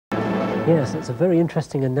Yes, that's a very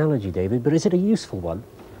interesting analogy, David, but is it a useful one?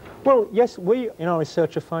 Well, yes, we in our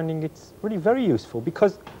research are finding it's really very useful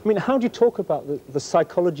because, I mean, how do you talk about the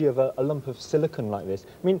psychology of a lump of silicon like this?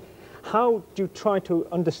 I mean, how do you try to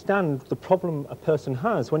understand the problem a person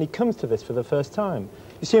has when he comes to this for the first time?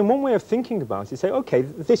 You see, and one way of thinking about it is say, okay,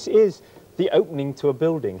 this is the opening to a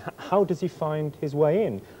building. How does he find his way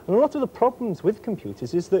in? And a lot of the problems with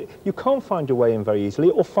computers is that you can't find your way in very easily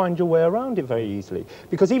or find your way around it very easily.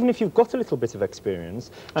 Because even if you've got a little bit of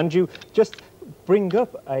experience and you just bring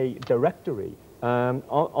up a directory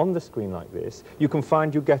on the screen like this, you can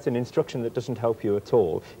find you get an instruction that doesn't help you at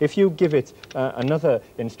all. If you give it another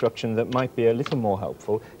instruction that might be a little more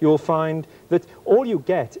helpful, you'll find that all you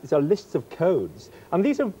get is a list of codes. And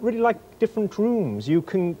these are really like different rooms. You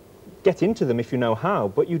can get into them if you know how,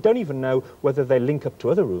 but you don't even know whether they link up to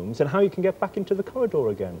other rooms and how you can get back into the corridor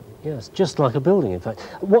again. Yes, just like a building, in fact.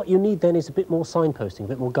 What you need then is a bit more signposting, a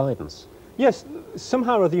bit more guidance. Yes,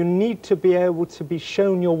 somehow or other you need to be able to be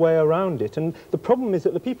shown your way around it. And the problem is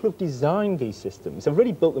that the people who've designed these systems have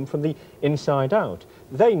really built them from the inside out.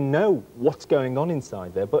 They know what's going on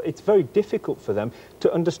inside there, but it's very difficult for them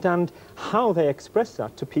to understand how they express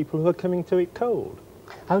that to people who are coming to it cold.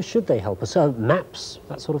 How should they help us? Maps,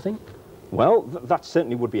 that sort of thing? Well, that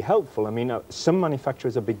certainly would be helpful. I mean, some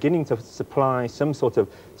manufacturers are beginning to supply some sort of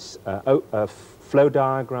flow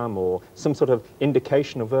diagram or some sort of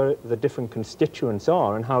indication of where the different constituents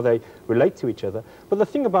are and how they relate to each other. But the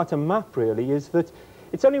thing about a map really is that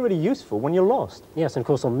it's only really useful when you're lost. Yes, and of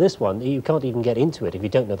course on this one, you can't even get into it if you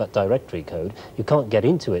don't know that directory code. You can't get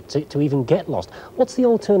into it to even get lost. What's the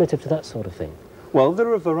alternative to that sort of thing? Well, there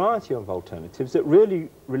are a variety of alternatives that really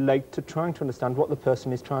relate to trying to understand what the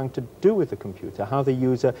person is trying to do with the computer, how the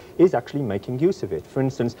user is actually making use of it. For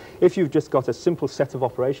instance, if you've just got a simple set of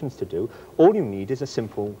operations to do, all you need is a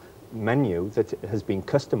simple menu that has been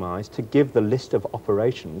customized to give the list of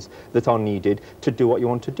operations that are needed to do what you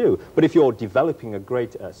want to do. But if you're developing a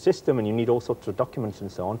great system and you need all sorts of documents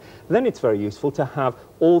and so on, then it's very useful to have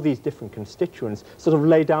all these different constituents sort of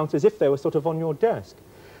laid out as if they were sort of on your desk.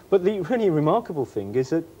 But the really remarkable thing is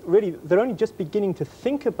that really they're only just beginning to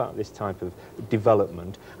think about this type of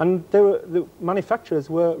development, and the manufacturers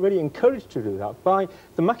were really encouraged to do that by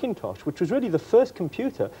the Macintosh, which was really the first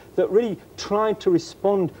computer that really tried to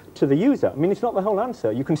respond to the user. I mean, it's not the whole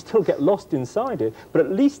answer. You can still get lost inside it, but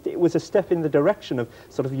at least it was a step in the direction of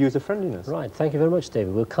sort of user-friendliness. Right, thank you very much,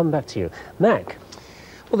 David. We'll come back to you. Mac?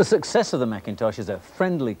 Well, the success of the Macintosh as a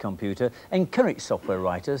friendly computer encouraged software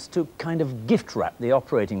writers to kind of gift-wrap the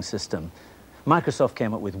operating system. Microsoft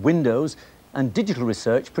came up with Windows, and digital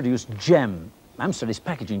research produced GEM. Amstrad is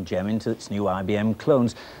packaging GEM into its new IBM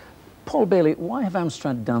clones. Paul Bailey, why have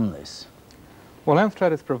Amstrad done this? Well,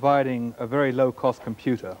 Amstrad is providing a very low-cost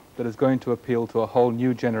computer that is going to appeal to a whole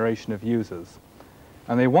new generation of users.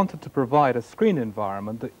 And they wanted to provide a screen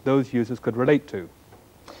environment that those users could relate to.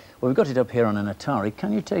 Well, we've got it up here on an Atari.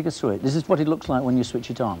 Can you take us through it? This is what it looks like when you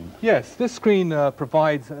switch it on. Yes, this screen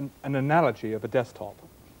provides an analogy of a desktop,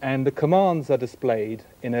 and the commands are displayed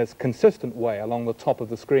in a consistent way along the top of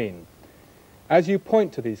the screen. As you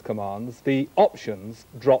point to these commands, the options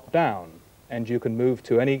drop down, and you can move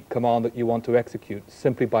to any command that you want to execute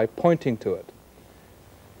simply by pointing to it.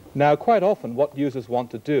 Now, quite often what users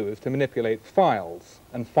want to do is to manipulate files,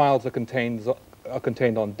 and files are contained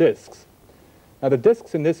on disks. Now, the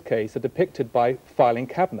disks in this case are depicted by filing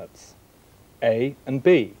cabinets, A and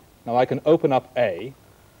B. Now, I can open up A,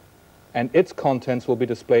 and its contents will be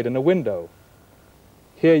displayed in a window.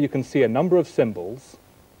 Here you can see a number of symbols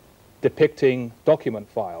depicting document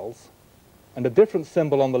files, and a different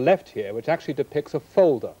symbol on the left here which actually depicts a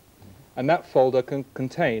folder, and that folder can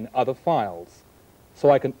contain other files. So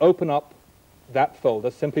I can open up that folder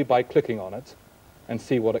simply by clicking on it and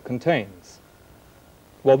see what it contains.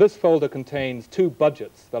 Well, this folder contains 2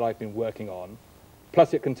 budgets that I've been working on,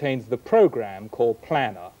 plus it contains the program called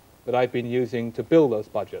Planner that I've been using to build those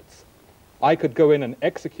budgets. I could go in and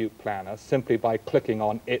execute Planner simply by clicking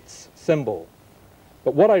on its symbol.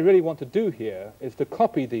 But what I really want to do here is to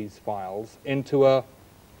copy these files into a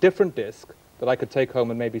different disk that I could take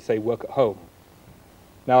home and maybe, say, work at home.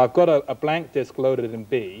 Now, I've got a blank disk loaded in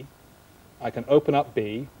B. I can open up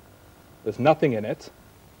B. There's nothing in it.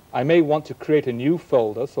 I may want to create a new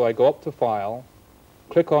folder, so I go up to File,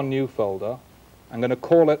 click on New Folder. I'm going to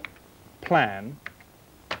call it Plan,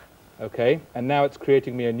 okay? And now it's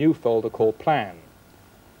creating me a new folder called Plan.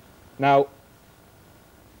 Now,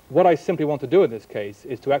 what I simply want to do in this case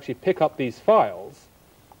is to actually pick up these files,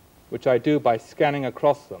 which I do by scanning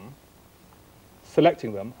across them,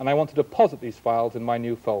 selecting them, and I want to deposit these files in my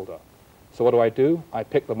new folder. So what do? I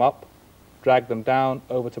pick them up, drag them down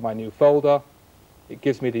over to my new folder. It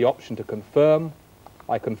gives me the option to confirm.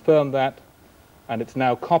 I confirm that, and it's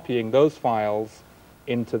now copying those files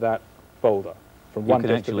into that folder from one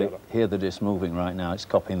disk to the other. You can actually hear the disk moving right now. It's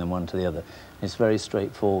copying them one to the other. It's very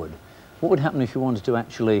straightforward. What would happen if you wanted to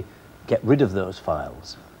actually get rid of those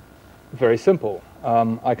files? Very simple.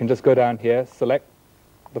 I can just go down here, select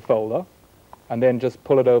the folder, and then just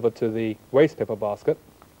pull it over to the waste paper basket.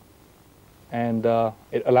 And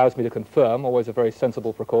it allows me to confirm, always a very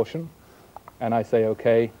sensible precaution. And I say,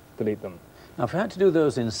 OK, delete them. Now, if you had to do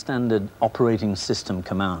those in standard operating system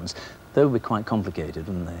commands, they would be quite complicated,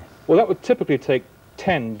 wouldn't they? Well, that would typically take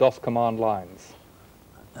 10 DOS command lines.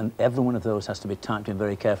 And every one of those has to be typed in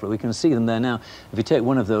very carefully. We can see them there now. If you take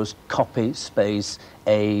one of those, copy, space,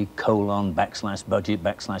 A, colon, backslash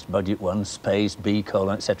budget 1, space, B,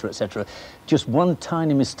 colon, etc., just one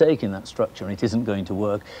tiny mistake in that structure and it isn't going to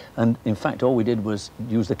work. And in fact, all we did was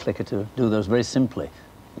use the clicker to do those very simply.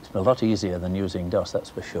 It's a lot easier than using DOS, that's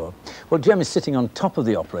for sure. Well, GEM is sitting on top of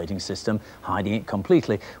the operating system, hiding it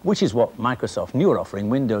completely, which is what Microsoft newer offering,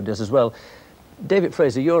 Windows, does as well. David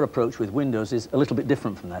Fraser, your approach with Windows is a little bit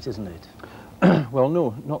different from that, isn't it? Well,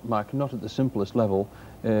 no, not Mac, not at the simplest level.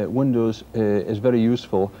 Windows is very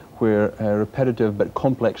useful where repetitive but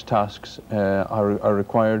complex tasks are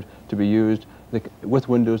required to be used. With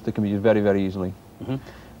Windows, they can be used very, very easily. Mm-hmm.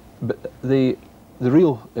 But the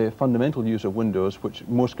real fundamental use of Windows, which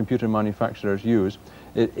most computer manufacturers use,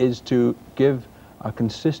 is to give a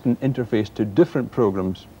consistent interface to different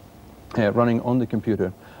programs running on the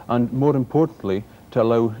computer, and more importantly, to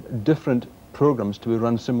allow different programs to be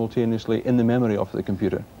run simultaneously in the memory of the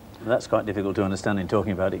computer. That's quite difficult to understand in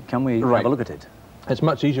talking about it. Can we have a look at it? It's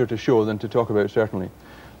much easier to show than to talk about, certainly.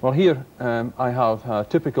 Well, here I have a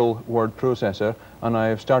typical word processor, and I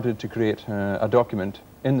have started to create a document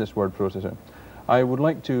in this word processor. I would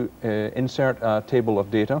like to insert a table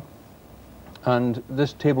of data, and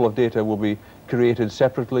this table of data will be created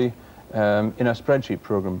separately in a spreadsheet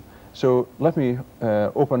program. So let me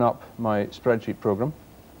open up my spreadsheet program.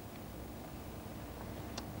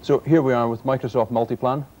 So here we are with Microsoft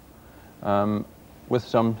Multiplan with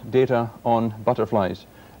some data on butterflies.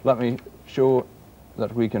 Let me show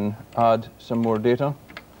that we can add some more data.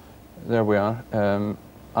 There we are,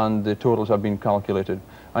 and the totals have been calculated.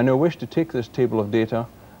 I now wish to take this table of data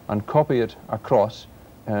and copy it across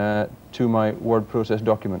to my word process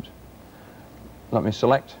document. Let me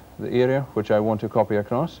select the area which I want to copy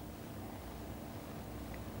across.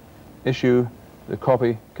 Issue the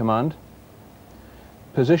copy command,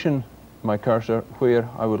 position my cursor where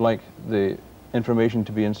I would like the information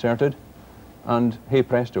to be inserted, and hey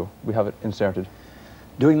presto, we have it inserted.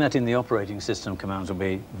 Doing that in the operating system commands will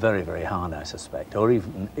be very, very hard, I suspect, or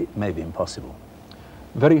even it may be impossible.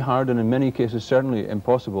 Very hard, and in many cases certainly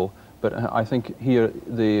impossible, but I think here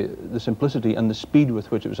the simplicity and the speed with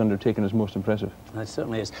which it was undertaken is most impressive. It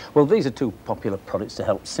certainly is. Well, these are two popular products to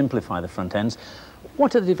help simplify the front ends.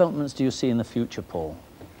 What other developments do you see in the future, Paul?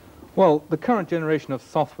 Well, the current generation of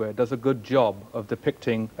software does a good job of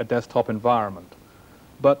depicting a desktop environment.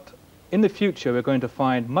 But in the future, we're going to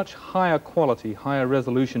find much higher quality, higher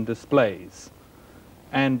resolution displays.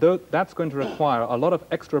 And that's going to require a lot of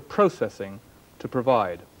extra processing to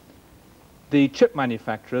provide. The chip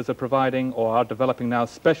manufacturers are providing, or are developing now,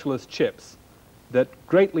 specialist chips that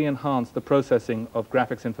greatly enhance the processing of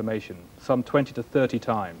graphics information, some 20 to 30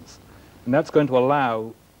 times. And that's going to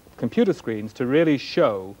allow computer screens to really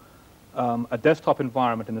show a desktop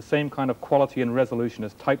environment in the same kind of quality and resolution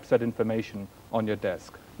as typeset information on your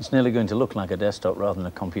desk. It's nearly going to look like a desktop rather than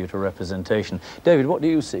a computer representation. David, what do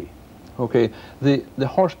you see? Okay, the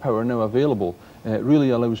horsepower now available really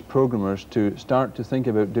allows programmers to start to think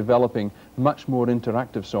about developing much more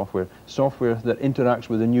interactive software, software that interacts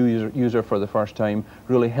with a new user for the first time,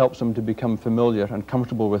 really helps them to become familiar and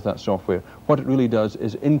comfortable with that software. What it really does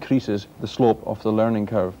is increases the slope of the learning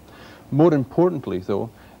curve. More importantly, though,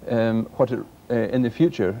 in the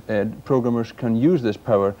future, programmers can use this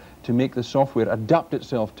power to make the software adapt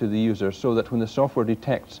itself to the user, so that when the software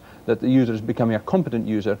detects that the user is becoming a competent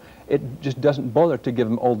user, it just doesn't bother to give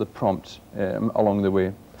them all the prompts along the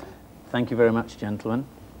way. Thank you very much, gentlemen.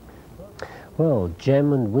 Well,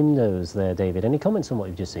 GEM and Windows there, David. Any comments on what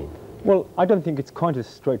you've just seen? Well, I don't think it's quite as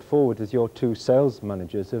straightforward as your two sales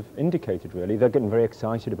managers have indicated, really. They're getting very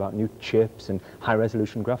excited about new chips and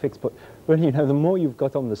high-resolution graphics, but really, you know, the more you've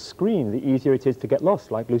got on the screen, the easier it is to get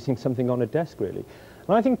lost, like losing something on a desk, really.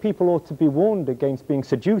 And I think people ought to be warned against being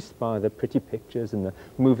seduced by the pretty pictures and the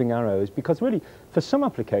moving arrows, because really, for some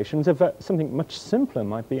applications, something much simpler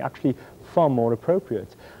might be actually far more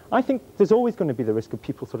appropriate. I think there's always going to be the risk of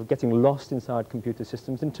people sort of getting lost inside computer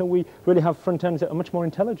systems until we really have front ends that are much more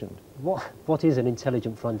intelligent. What is an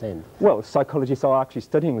intelligent front end? Well, psychologists are actually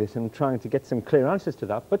studying this and trying to get some clear answers to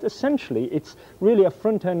that, but essentially it's really a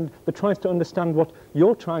front end that tries to understand what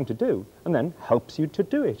you're trying to do and then helps you to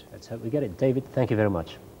do it. Let's hope we get it. David, thank you very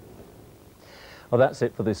much. Well, that's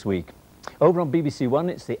it for this week. Over on BBC One,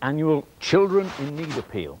 it's the annual Children in Need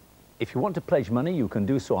appeal. If you want to pledge money, you can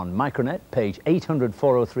do so on Micronet, page 800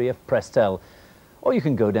 403F, press tell. Or you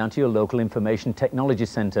can go down to your local information technology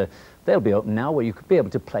centre. They'll be open now where you could be able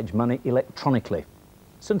to pledge money electronically.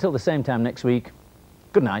 So until the same time next week,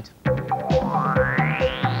 good night.